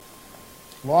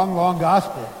Long, long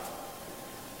gospel.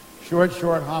 Short,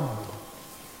 short homily.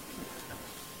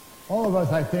 All of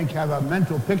us, I think, have a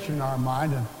mental picture in our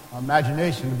mind and our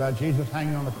imagination about Jesus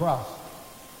hanging on the cross.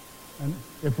 And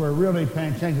if we're really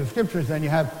paying attention to the scriptures, then you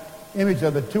have image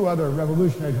of the two other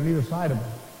revolutionaries on either side of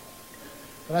him.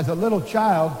 But as a little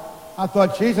child, I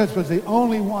thought Jesus was the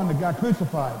only one that got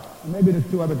crucified, and maybe the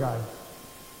two other guys.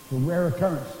 It's a rare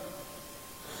occurrence.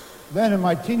 Then in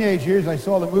my teenage years, I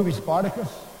saw the movie Spartacus.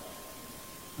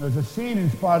 There's a scene in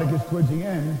Spartacus towards the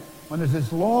end when there's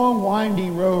this long,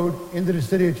 winding road into the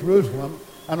city of Jerusalem,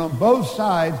 and on both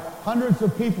sides, hundreds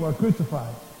of people are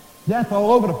crucified. Death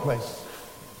all over the place.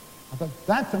 I thought,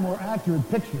 that's a more accurate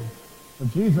picture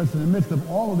of Jesus in the midst of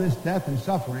all of this death and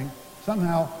suffering,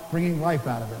 somehow bringing life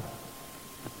out of it.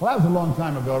 Well, that was a long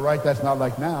time ago, right? That's not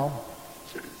like now.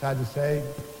 Sad to say,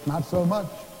 not so much.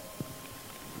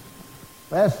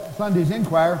 Last Sunday's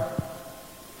Inquirer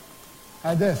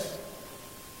had this.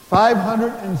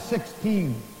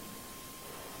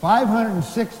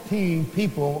 516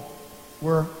 people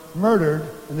were murdered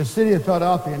in the city of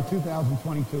Philadelphia in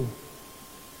 2022.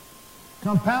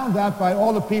 Compound that by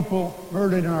all the people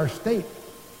murdered in our state,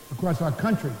 across our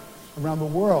country, around the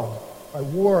world, by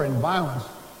war and violence,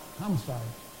 homicide.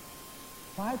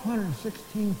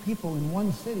 516 people in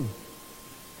one city.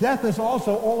 Death is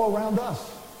also all around us.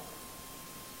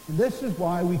 And this is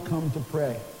why we come to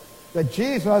pray. That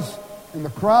Jesus, in the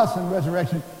cross and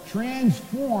resurrection,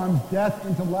 transforms death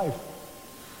into life.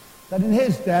 That in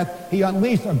his death, he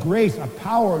unleashed a grace, a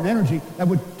power, an energy that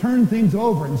would turn things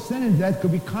over, and sin and death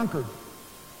could be conquered.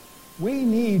 We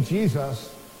need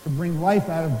Jesus to bring life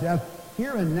out of death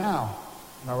here and now,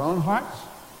 in our own hearts,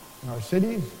 in our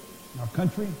cities, in our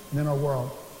country, and in our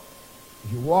world.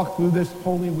 As you walk through this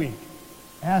Holy Week,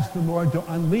 ask the Lord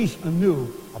to unleash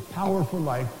anew a power for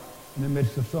life in the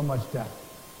midst of so much death.